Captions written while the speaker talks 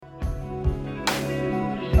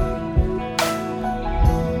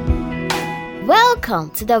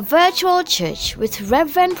Welcome to the virtual church with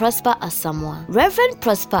Reverend Prosper Asamoah. Reverend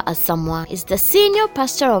Prosper Asamoah is the senior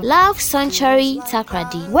pastor of Love Sanctuary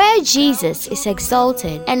Takoradi, where Jesus is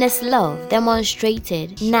exalted and his love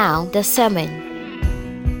demonstrated. Now, the sermon.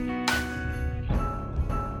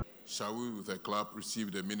 Shall we, with a clap,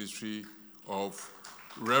 receive the ministry of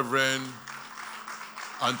Reverend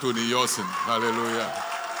Anthony Yosin? Hallelujah.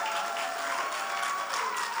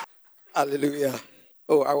 Hallelujah.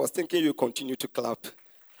 Oh, I was thinking you continue to clap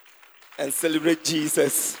and celebrate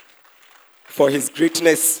Jesus for his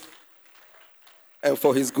greatness and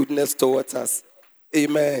for his goodness towards us.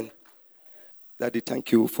 Amen. Daddy,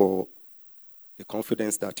 thank you for the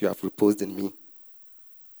confidence that you have reposed in me.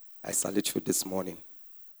 I salute you this morning.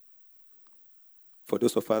 For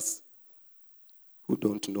those of us who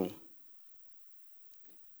don't know,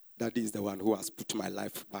 Daddy is the one who has put my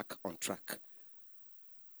life back on track.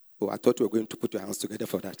 Oh, I thought you were going to put your hands together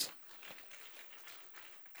for that.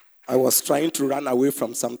 I was trying to run away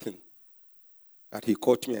from something. But he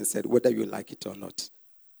caught me and said, whether you like it or not,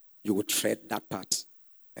 you will tread that path.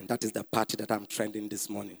 And that is the path that I'm treading this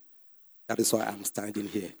morning. That is why I'm standing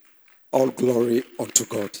here. All glory unto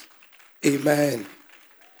God. Amen.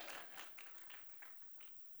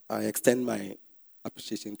 I extend my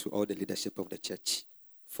appreciation to all the leadership of the church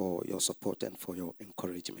for your support and for your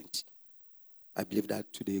encouragement. I believe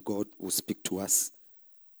that today God will speak to us,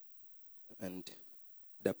 and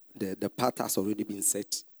the path has already been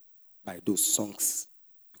set by those songs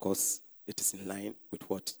because it is in line with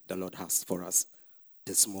what the Lord has for us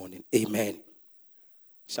this morning. Amen.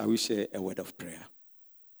 Shall we share a word of prayer?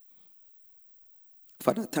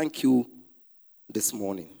 Father, thank you this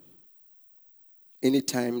morning.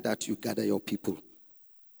 Anytime that you gather your people,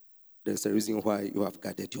 there's a reason why you have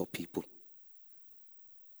gathered your people.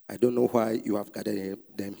 I don't know why you have gathered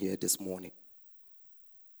them here this morning,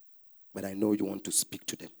 but I know you want to speak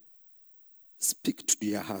to them. Speak to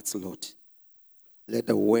their hearts, Lord. Let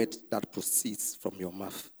the word that proceeds from your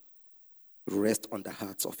mouth rest on the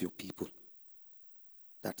hearts of your people.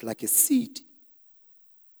 That like a seed,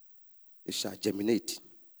 it shall germinate,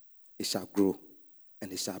 it shall grow,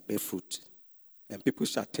 and it shall bear fruit. And people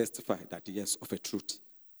shall testify that, yes, of a truth,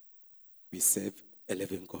 we serve a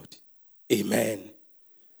living God. Amen.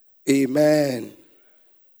 Amen.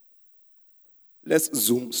 Let's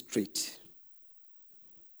zoom straight.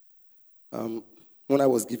 When I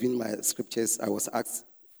was giving my scriptures, I was asked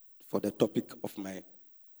for the topic of my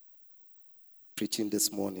preaching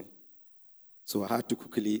this morning. So I had to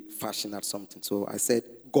quickly fashion out something. So I said,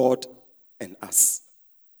 God and us.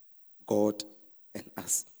 God and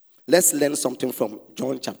us. Let's learn something from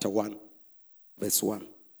John chapter 1, verse 1.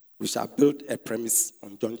 We shall build a premise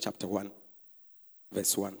on John chapter 1,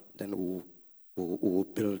 verse 1. Then we'll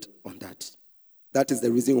build on that. That is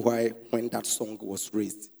the reason why when that song was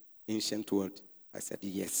raised, Ancient World, I said,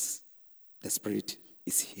 yes, the Spirit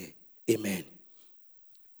is here. Amen.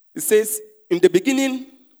 It says, in the beginning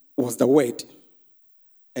was the Word,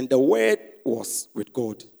 and the Word was with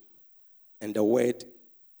God, and the Word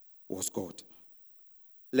was God.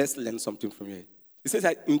 Let's learn something from here. It says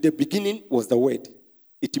that in the beginning was the Word.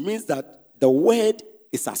 It means that the Word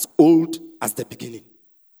is as old as the beginning.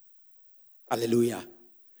 Hallelujah.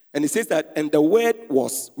 And it says that, and the Word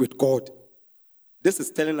was with God. This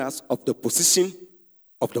is telling us of the position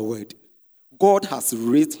of the Word. God has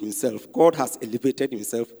raised himself. God has elevated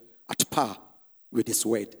himself at par with his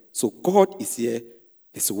Word. So God is here.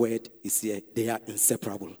 His Word is here. They are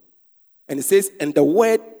inseparable. And it says, and the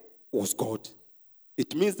Word was God.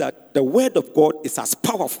 It means that the Word of God is as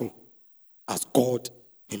powerful as God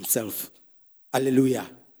himself. Hallelujah.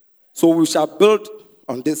 So we shall build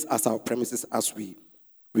on this as our premises as we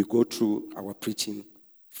go through our preaching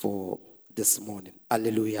for this morning.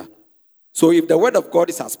 Hallelujah. So if the word of God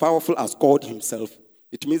is as powerful as God himself,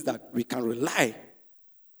 it means that we can rely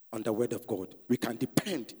on the word of God. We can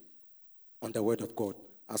depend on the word of God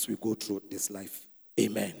as we go through this life.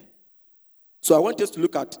 Amen. So I want us to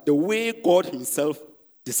look at the way God himself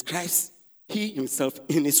describes he himself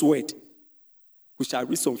in his word. We shall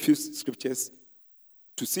read some few scriptures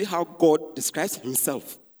to see how God describes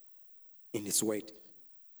himself in his word.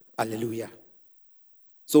 Hallelujah.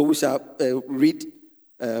 So we shall read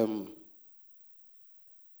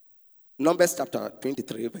Numbers chapter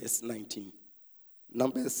 23, verse 19.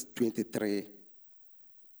 Numbers 23,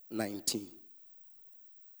 19.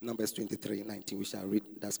 Numbers 23, 19. We shall read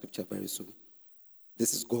that scripture very soon.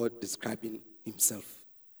 This is God describing himself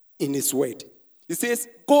in his word. He says,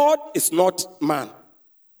 God is not man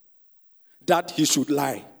that he should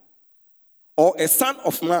lie, or a son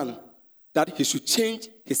of man that he should change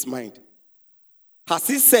his mind. Has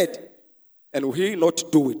he said, and will he not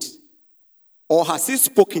do it? Or has he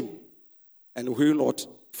spoken, and will he not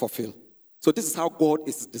fulfill? So this is how God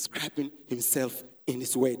is describing himself in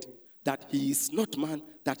his word, that he is not man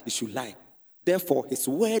that he should lie. Therefore, his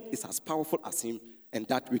word is as powerful as him, and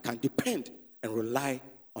that we can depend and rely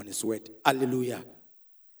on his word. Hallelujah.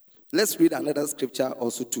 Let's read another scripture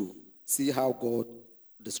also to see how God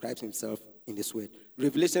describes himself in his word.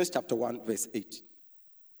 Revelation chapter 1, verse 8.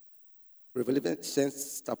 Revelation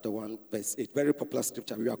chapter 1, verse 8. Very popular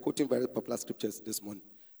scripture. We are quoting very popular scriptures this morning.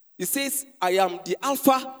 It says, I am the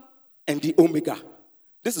Alpha and the Omega.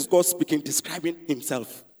 This is God speaking, describing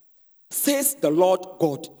himself. Says the Lord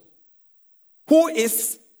God, who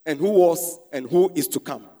is and who was and who is to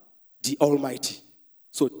come, the Almighty.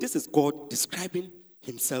 So this is God describing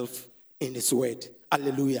himself in his word.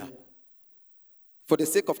 Hallelujah. For the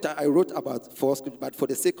sake of time, I wrote about 4 scriptures, but for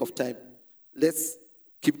the sake of time, let's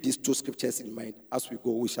keep these 2 scriptures in mind. As we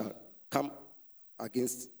go, we shall come up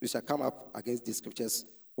against these scriptures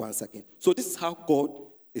once again. So this is how God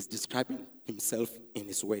is describing himself in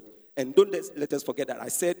his word. And don't let us forget that I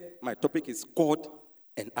said my topic is God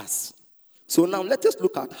and us. So now let us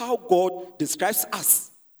look at how God describes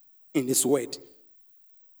us in his word.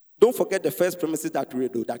 Don't forget the first premises that we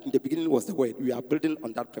read, that in the beginning was the word. We are building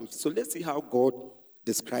on that premise. So let's see how God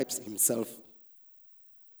describes himself.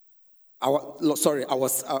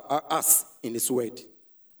 Us in his word.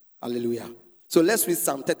 Hallelujah. So let's read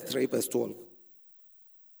Psalm 33, verse 12.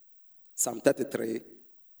 Psalm 33,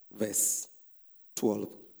 verse 12.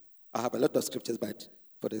 I have a lot of scriptures, but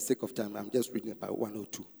for the sake of time, I'm just reading about 1 or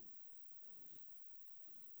 2.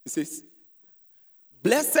 It says,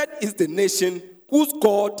 blessed is the nation whose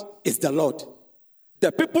God is the Lord,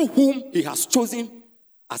 the people whom he has chosen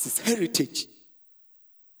as his heritage.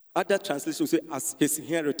 Other translations say as his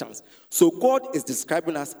inheritance. So God is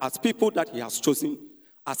describing us as people that he has chosen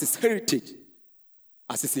as his heritage,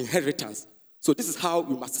 as his inheritance. So this is how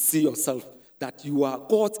you must see yourself, that you are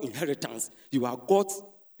God's inheritance. You are God's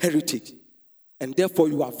heritage. And therefore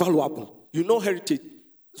you are valuable. You know heritage.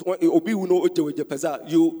 You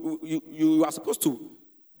are supposed to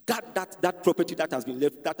guard that property that has been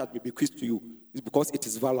left, that has been bequeathed to you, is because it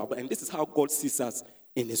is valuable. And this is how God sees us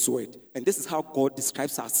in his word. And this is how God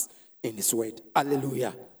describes us in his word.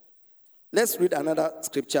 Hallelujah. Let's read another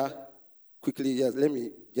scripture quickly.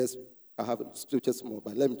 Yes, I have scriptures more,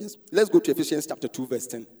 but let's go to Ephesians chapter 2, verse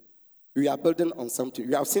 10. We are building on something.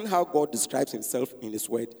 We have seen how God describes himself in his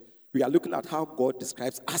word. We are looking at how God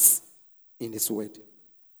describes us in his word.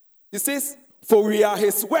 He says, for we are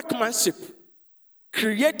his workmanship,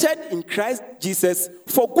 created in Christ Jesus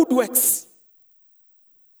for good works,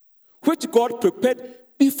 which God prepared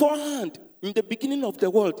beforehand in the beginning of the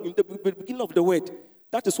world, in the beginning of the word.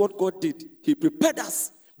 That is what God did. He prepared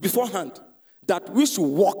us beforehand that we should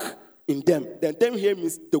walk in them. Then them here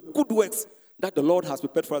means the good works that the Lord has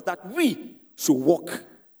prepared for us, that we should walk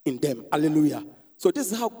in them. Hallelujah. So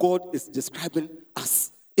this is how God is describing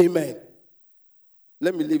us. Amen.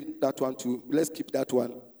 Let me leave that one to, let's keep that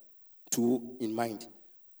one too in mind.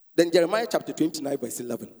 Then Jeremiah chapter 29, verse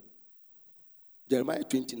 11. Jeremiah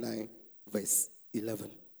 29, verse 11.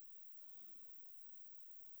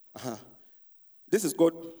 This is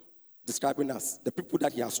God describing us, the people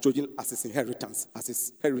that he has chosen as his inheritance, as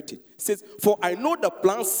his heritage. He says, for I know the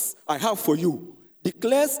plans I have for you,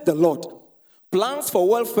 declares the Lord, plans for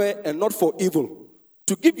welfare and not for evil,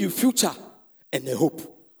 to give you future and a hope.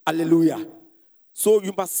 Hallelujah. So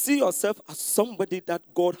you must see yourself as somebody that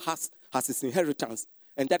God has his inheritance,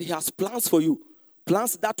 and that he has plans for you,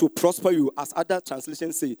 plans that will prosper you, as other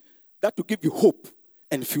translations say, that will give you hope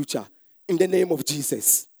and future in the name of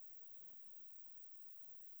Jesus.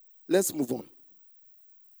 Let's move on.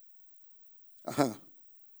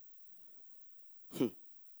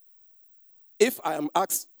 If I am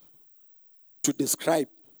asked to describe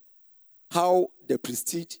how the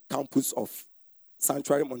prestige campus of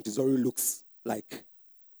Sanctuary Montessori looks like,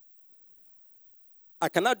 I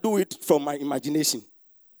cannot do it from my imagination.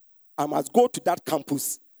 I must go to that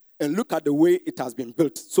campus and look at the way it has been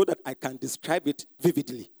built so that I can describe it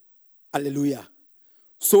vividly. Hallelujah.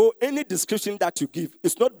 So any description that you give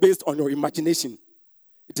is not based on your imagination.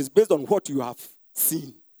 It is based on what you have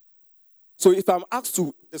seen. So if I'm asked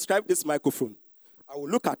to describe this microphone, I will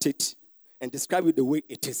look at it and describe it the way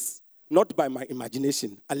it is, not by my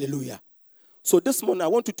imagination. Hallelujah. So this morning, I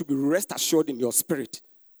want you to be rest assured in your spirit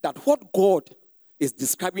that what God is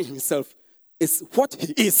describing himself is what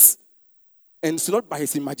he is, and it's not by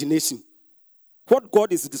his imagination. What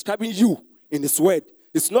God is describing you in his word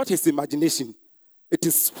is not his imagination. It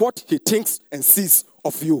is what he thinks and sees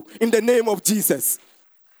of you. In the name of Jesus.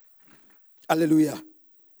 Hallelujah.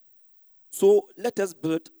 So let us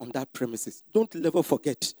build on that premises. Don't ever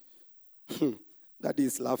forget. Daddy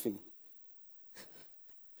is laughing.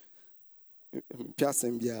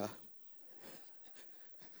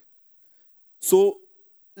 So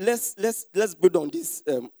let's build on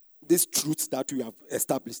these truths that we have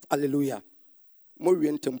established. Hallelujah.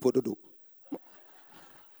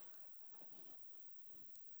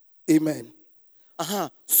 Amen.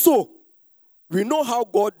 So we know how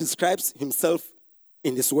God describes himself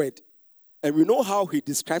in his word. And we know how he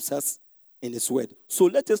describes us in his word. So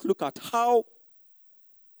let us look at how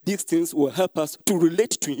these things will help us to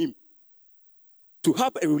relate to him, to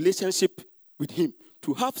have a relationship with him,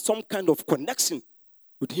 to have some kind of connection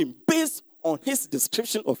with him based on his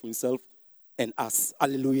description of himself and us.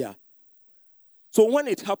 Hallelujah. So when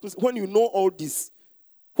it happens, when you know all this,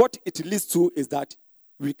 what it leads to is that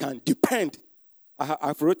we can depend.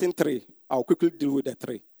 I've written 3. I'll quickly deal with the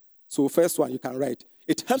 3. So first one you can write.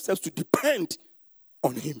 It helps us to depend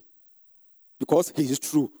on him because he is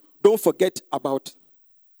true. Don't forget about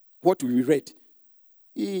what we read.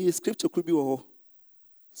 Scripture could be all.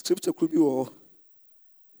 Scripture could be all.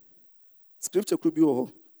 Scripture could be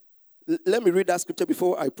all. Let me read that scripture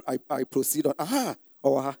before I proceed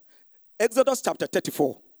on. Exodus chapter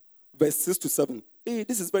 34, verse 6 to 7.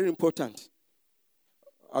 This is very important.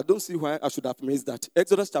 I don't see why I should have missed that.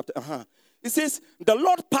 Exodus chapter, It says, the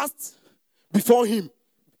Lord passed before him.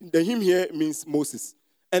 The him here means Moses.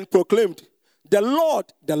 And proclaimed, the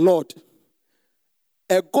Lord,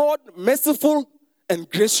 a God merciful and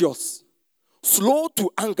gracious, slow to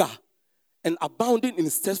anger, and abounding in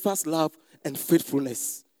steadfast love and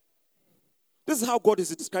faithfulness. This is how God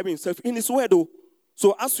is describing himself in his word, though.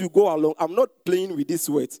 So as you go along, I'm not playing with these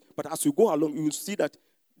words, but as you go along, you will see that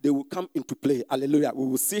they will come into play. Hallelujah. We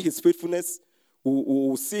will see his faithfulness. We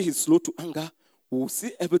will see his slow to anger. We will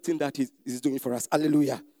see everything that he's doing for us.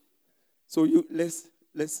 Hallelujah. So let's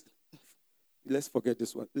forget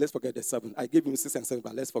this one. Let's forget the 7. I gave you 6 and 7,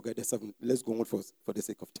 but let's forget the 7. Let's go on for the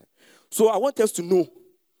sake of time. So I want us to know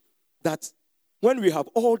that when we have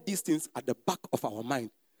all these things at the back of our mind,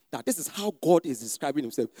 that this is how God is describing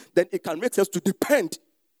himself, then it can make us to depend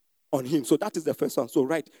on him. So that is the first one. So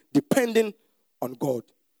right, depending on God.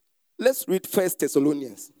 Let's read 1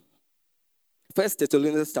 Thessalonians. 1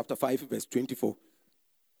 Thessalonians chapter 5, verse 24.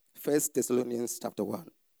 1 Thessalonians chapter 1,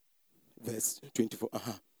 verse 24.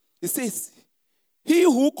 It says, he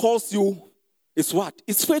who calls you is what?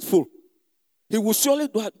 Is faithful. He will surely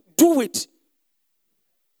do it.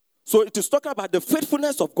 So it is talking about the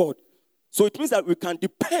faithfulness of God. So it means that we can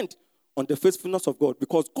depend on the faithfulness of God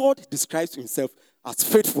because God describes himself as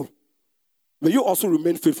faithful. May you also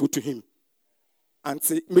remain faithful to him. And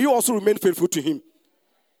say, may you also remain faithful to him.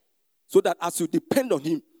 So that as you depend on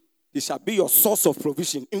him, he shall be your source of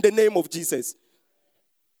provision. In the name of Jesus.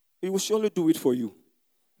 He will surely do it for you.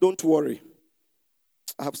 Don't worry.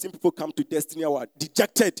 I have seen people come to Destiny Hour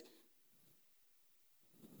dejected.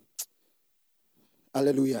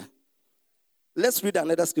 Hallelujah. Let's read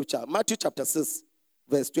another scripture. Matthew chapter 6,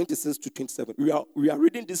 verse 26 to 27. We are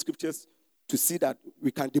reading these scriptures to see that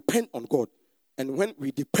we can depend on God. And when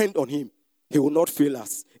we depend on him, he will not fail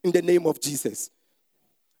us. In the name of Jesus.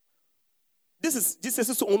 This is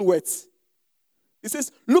Jesus' own words. He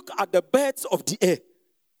says, look at the birds of the air.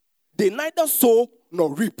 They neither sow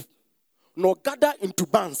nor reap, nor gather into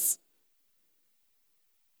barns.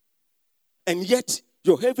 And yet,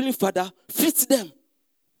 your heavenly Father feeds them.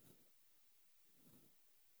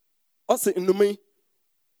 Also, in the me,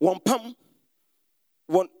 one pam,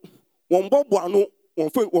 one bobo,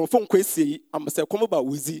 one phone quasi, I'm a come about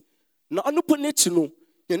wizzy. Now, I know nature.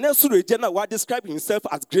 The next region will describe himself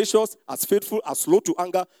as gracious, as faithful, as slow to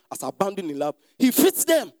anger, as abounding in love. He fits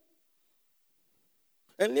them.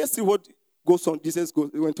 And let's see what goes on. Jesus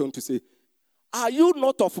went on to say, are you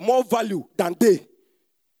not of more value than they?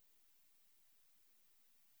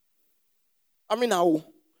 I mean, now,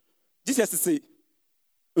 Jesus say,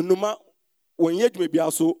 no matter when yet may be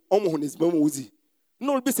also on his mom woozy.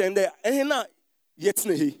 No, be saying there, and not yet,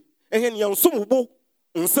 and young some bo,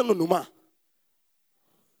 and some no ma.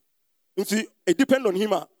 You see, it depends on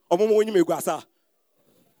him.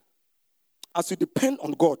 As you depend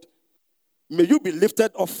on God, may you be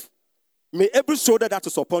lifted off. May every shoulder that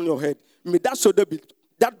is upon your head, may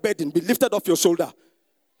that burden be lifted off your shoulder.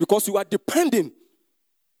 Because you are depending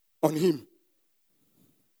on him.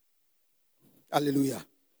 Hallelujah.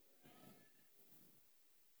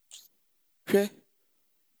 Okay?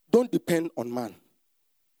 Don't depend on man.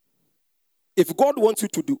 If God wants you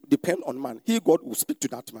to depend on man, God will speak to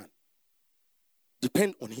that man.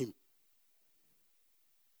 Depend on him.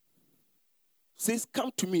 Says,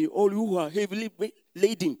 come to me, all you who are heavily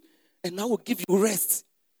laden and I will give you rest.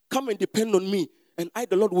 Come and depend on me, and I,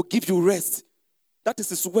 the Lord, will give you rest. That is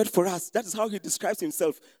his word for us. That is how he describes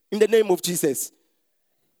himself in the name of Jesus.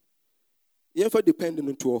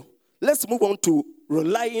 Let's move on to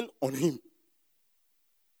relying on him.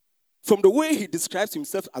 From the way he describes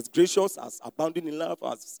himself as gracious, as abounding in love,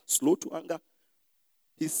 as slow to anger,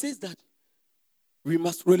 he says that we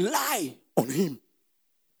must rely on him.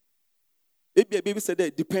 Maybe a baby said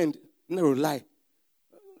that depend, not rely.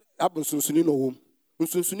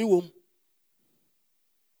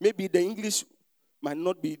 Maybe the English might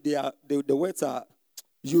not be there. The words are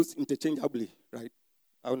used interchangeably, right?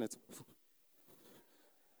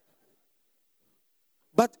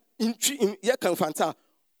 But in Yakanfanta,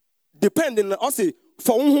 depending also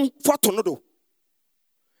for Fortunodo.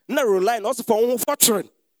 Not relying also for fortune.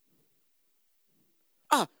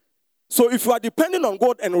 So if you are depending on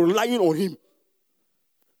God and relying on him,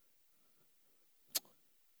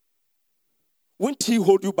 won't he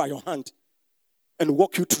hold you by your hand and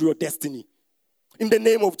walk you through your destiny? In the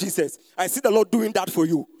name of Jesus. I see the Lord doing that for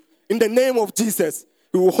you. In the name of Jesus.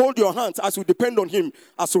 He will hold your hands as you depend on him,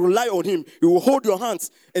 as you rely on him. He will hold your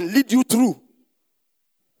hands and lead you through.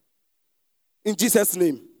 In Jesus'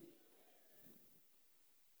 name.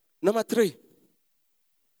 Number 3.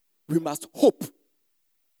 We must hope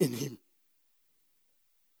in him.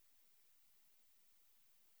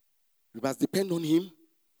 We must depend on him.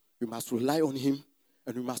 We must rely on him.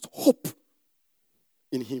 And we must hope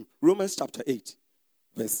in him. Romans chapter 8,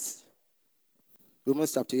 verse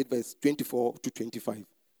 24 to 25.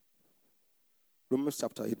 Romans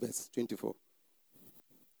chapter 8, verse 24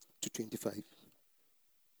 to 25.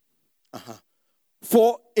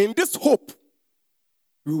 For in this hope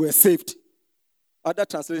we were saved. Other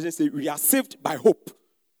translations say we are saved by hope.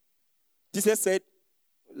 Jesus said,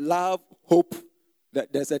 love, hope.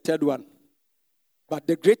 There's a third one. But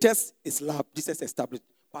the greatest is love. Jesus established.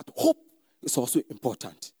 But hope is also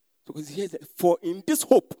important. Because he says, for in this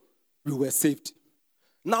hope we were saved.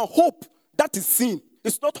 Now hope that is seen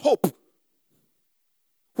is not hope.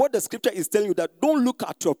 What the scripture is telling you that don't look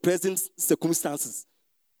at your present circumstances.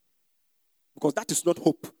 Because that is not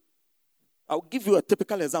hope. I'll give you a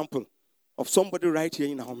typical example of somebody right here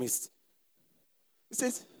in our midst. It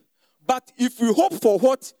says, but if we hope for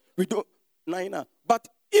what we don't, but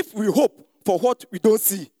if we hope for what we don't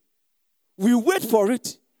see, we wait for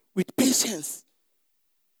it with patience.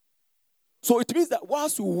 So it means that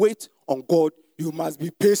whilst you wait on God, you must be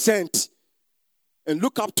patient and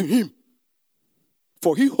look up to him.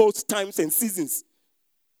 For he holds times and seasons.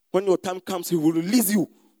 When your time comes, he will release you.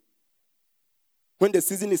 When the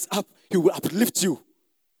season is up, he will uplift you.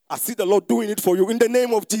 I see the Lord doing it for you in the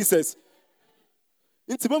name of Jesus.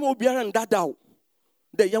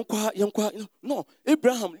 No,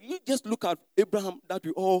 Abraham, you just look at Abraham that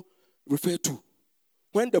we all refer to.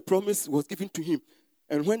 When the promise was given to him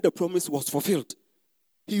and when the promise was fulfilled,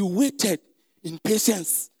 he waited in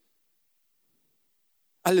patience.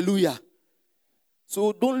 Hallelujah.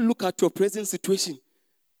 So don't look at your present situation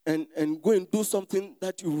and go and do something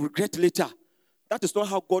that you regret later. That is not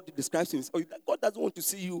how God describes himself. God doesn't want to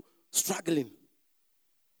see you struggling.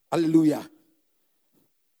 Hallelujah.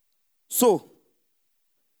 So,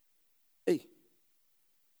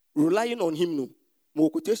 relying on him, no. More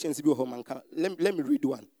quotations. Let me read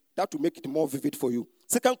one. That will make it more vivid for you.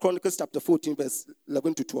 2 Chronicles chapter 14, verse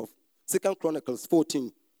 11 to 12. 2 Chronicles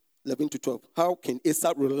 14, 11 to 12. How can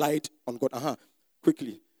Asa relied on God?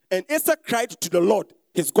 Quickly. And Asa cried to the Lord,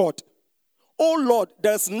 his God, "O Lord,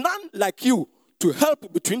 there is none like you to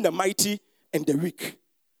help between the mighty and the weak.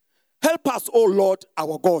 Help us, O Lord,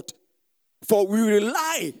 our God, for we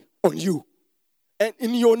rely on you. And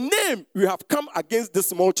in your name we have come against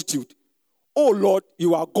this multitude. O Lord,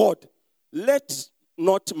 you are God. Let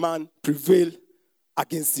not man prevail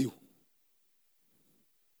against you."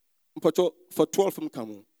 For 12 from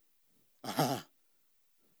Cameroon.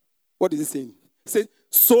 What is it saying? It says,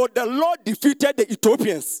 so the Lord defeated the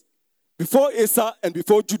Ethiopians before Asa and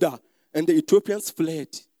before Judah, and the Ethiopians fled.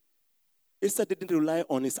 Asa didn't rely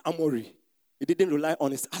on his armory. He didn't rely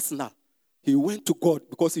on his arsenal. He went to God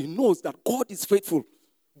because he knows that God is faithful.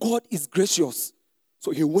 God is gracious. So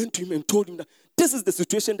he went to him and told him that this is the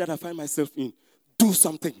situation that I find myself in. Do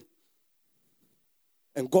something.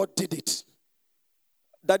 And God did it.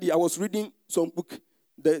 Daddy, I was reading some book.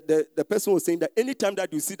 The person was saying that anytime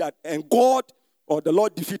that you see that and God or the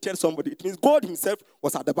Lord defeated somebody, it means God himself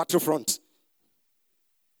was at the battlefront.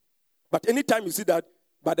 But anytime you see that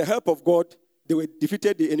by the help of God, they were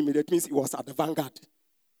defeated the enemy, that means he was at the vanguard,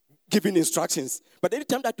 giving instructions. But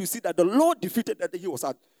anytime that you see that the Lord defeated that, he was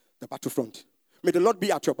at the battlefront. May the Lord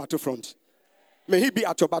be at your battlefront. May he be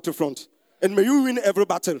at your battlefront. And may you win every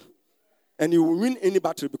battle. And you will win any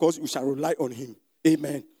battle because you shall rely on him.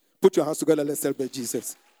 Amen. Put your hands together. Let's celebrate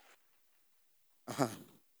Jesus.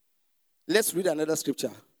 Let's read another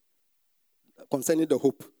scripture concerning the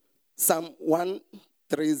hope. Psalm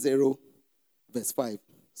 130, verse 5.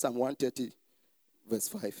 Psalm 130, verse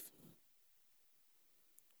 5.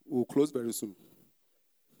 We'll close very soon.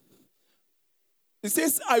 It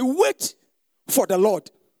says, I wait for the Lord.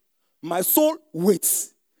 My soul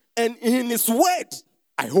waits. And in his word,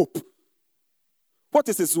 I hope. What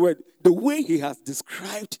is his word? The way he has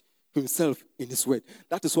described himself in his word.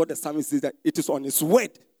 That is what the psalmist says, that it is on his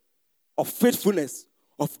word of faithfulness,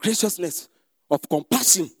 of graciousness, of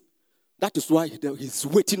compassion. That is why he's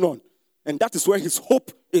waiting on. And that is where his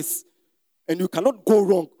hope is. And you cannot go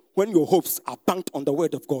wrong when your hopes are banked on the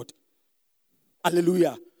word of God.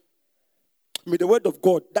 Hallelujah. May the word of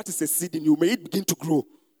God, that is a seed in you, may it begin to grow.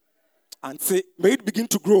 And say, may it begin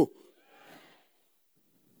to grow.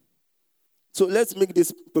 So let's make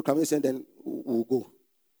this proclamation, then we'll go.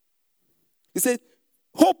 He said,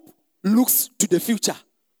 hope looks to the future.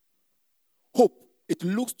 Hope, it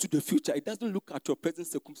looks to the future. It doesn't look at your present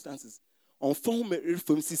circumstances. Once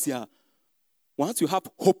you have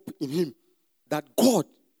hope in him, that God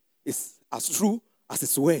is as true as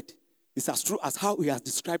his word, is as true as how he has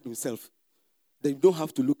described himself, then you don't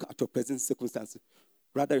have to look at your present circumstances.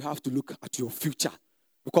 Rather, you have to look at your future.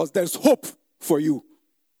 Because there's hope for you.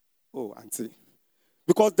 Oh, Auntie.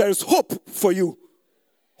 Because there is hope for you.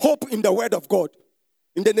 Hope in the word of God.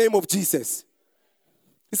 In the name of Jesus.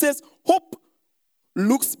 He says, hope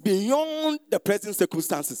looks beyond the present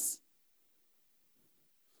circumstances.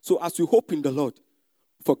 So as you hope in the Lord,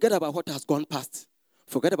 forget about what has gone past.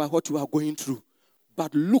 Forget about what you are going through.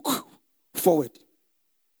 But look forward.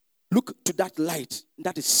 Look to that light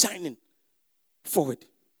that is shining forward.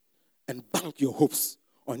 And bank your hopes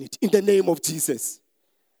on it. In the name of Jesus.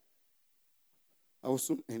 I will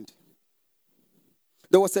soon end.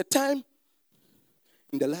 There was a time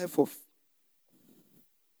in the life of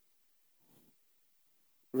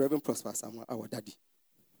Reverend Prosper Asamoah, our daddy.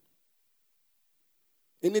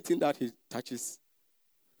 Anything that he touches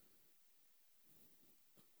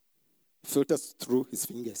filters through his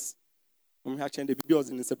fingers. He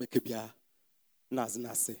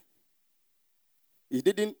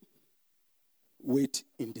didn't wait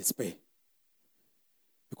in despair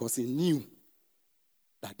because he knew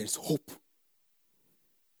that there's hope.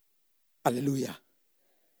 Hallelujah.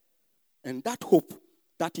 And that hope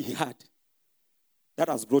that he had, that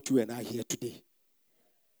has brought you and I here today.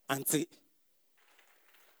 And say,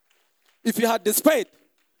 if he had despaired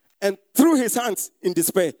and threw his hands in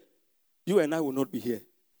despair, you and I will not be here.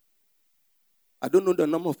 I don't know the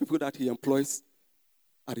number of people that he employs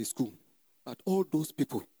at his school, but all those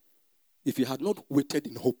people, if he had not waited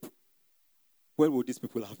in hope, where would these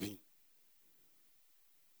people have been?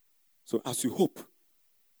 So as you hope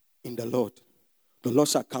in the Lord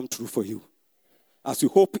shall come true for you. As you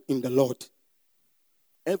hope in the Lord,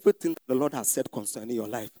 everything that the Lord has said concerning your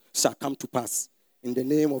life shall come to pass in the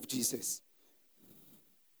name of Jesus.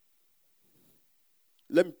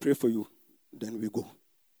 Let me pray for you, then we go.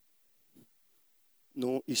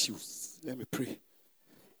 No issues. Let me pray.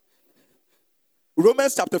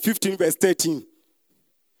 Romans chapter 15, verse 13.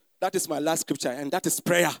 That is my last scripture, and that is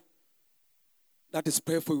prayer. That is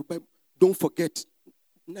prayer for you. But don't forget,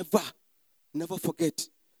 never forget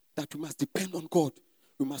that you must depend on God.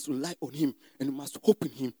 You must rely on him, and you must hope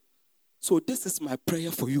in him. So this is my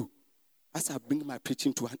prayer for you as I bring my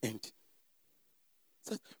preaching to an end.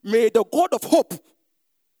 So, may the God of hope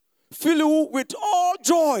fill you with all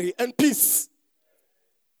joy and peace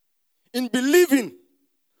in believing,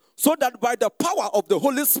 so that by the power of the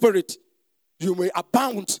Holy Spirit, you may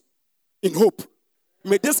abound in hope.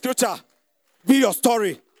 May this scripture be your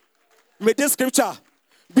story. May this scripture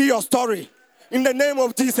be your story. In the name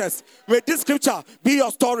of Jesus. May this scripture be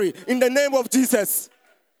your story. In the name of Jesus.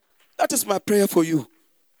 That is my prayer for you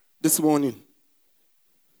this morning.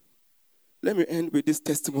 Let me end with this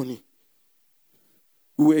testimony.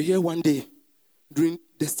 We were here one day during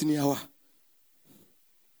Destiny Hour.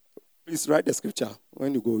 Please write the scripture.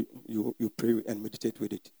 When you go, you pray and meditate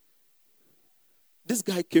with it. This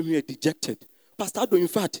guy came here dejected. Pastor, in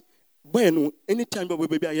fact, when anytime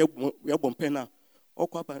baby I have one pen now,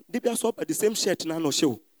 they saw the same shirt now no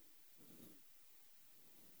show.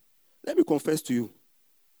 Let me confess to you.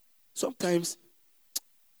 Sometimes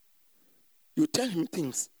you tell him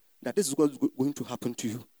things that this is what's going to happen to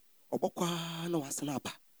you. What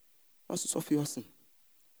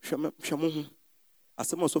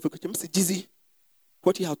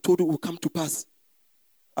he had told you will come to pass.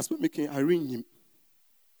 as we making I ring him.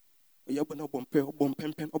 Yabona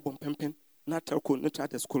bompen, not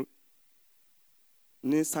the school.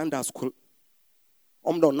 Ne Sunday school.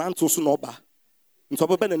 Don't Nanto Sunoba. And so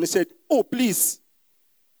Ben said, oh, please.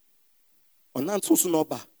 On Nanto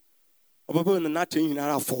Sunoba. Oba not in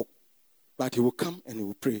our fall. But he will come and he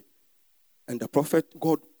will pray. And the prophet,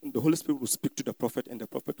 God, the Holy Spirit will speak to the prophet, and the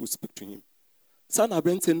prophet will speak to him. Son of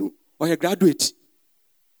Ben or a graduate.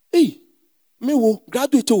 Hey, me wo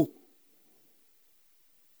graduate too.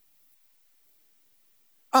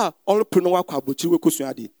 All pronowa kwa bochi we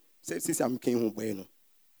kosuade. Say I'm king home bueno.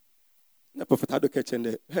 The prophet had to catch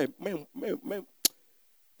and hey, man,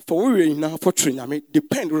 for we now for training, I mean,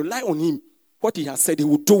 rely on him. What he has said, he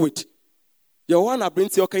will do it. Your one bring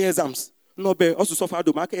to okay exams. No, be also suffer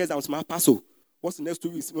do mark exams, my passo. What's the next 2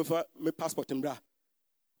 weeks? My passport in bra.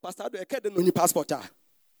 Pastor, I can't no passport.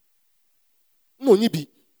 No,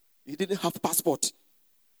 he didn't have passport.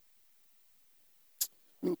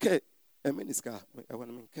 Okay, I mean, this guy, I want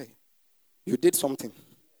to okay. You did something.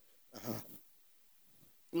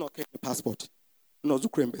 No, okay, the passport. No,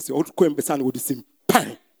 Zuko embassy. Old Embassy would seem.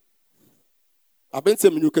 Bang. I've been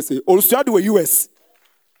saying you can say, also I do a US.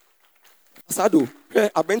 Sado,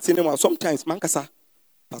 I've been saying sometimes, Mankasa,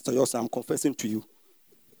 Pastor Yosa, I'm confessing to you.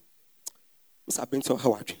 I've been so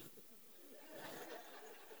how are you?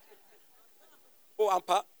 Oh, I'm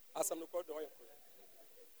as I'm not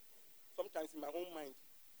sometimes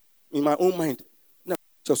in my own mind, now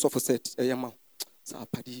just offer said, Yama, so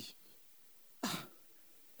paddy.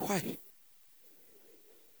 Why?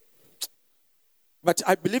 But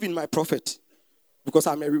I believe in my prophet because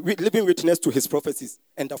I'm a living witness to his prophecies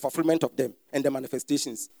and the fulfillment of them and the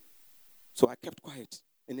manifestations. So I kept quiet.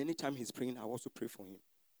 And anytime he's praying, I also pray for him.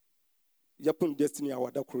 Yapun destiny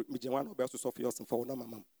awada mijewan obeso Sophia for one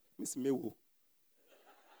mama. Miss Mewo.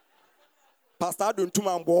 Pastor don't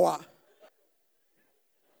tuma mboa.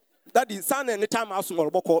 That is son anytime I was small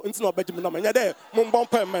boko into no Benjamin no man there mumbon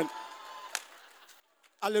permanent.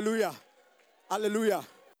 Hallelujah. Hallelujah.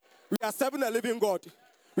 We are serving a living God.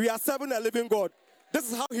 We are serving a living God.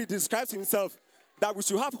 This is how he describes himself, that we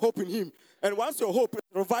should have hope in him. And once your hope is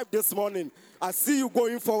revived this morning, I see you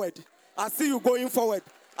going forward. I see you going forward.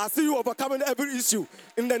 I see you overcoming every issue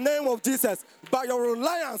in the name of Jesus. By your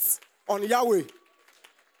reliance on Yahweh,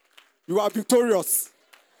 you are victorious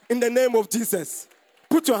in the name of Jesus.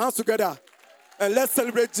 Put your hands together and let's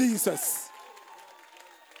celebrate Jesus.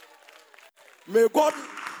 May God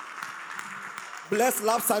bless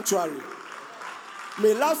Love Sanctuary.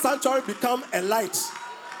 May Love Sanctuary become a light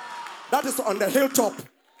that is on the hilltop,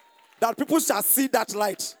 that people shall see that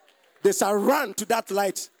light. They shall run to that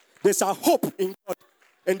light. They shall hope in God,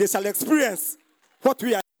 and they shall experience what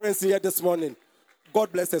we are experiencing here this morning.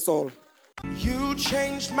 God bless us all. You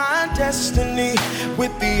changed my destiny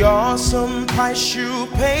with the awesome price you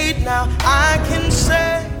paid. Now I can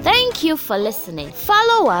say thank you for listening.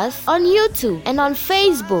 Follow us on YouTube and on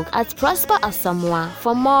Facebook at Prosper Asamoah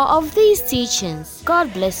for more of these teachings.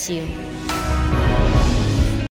 God bless you.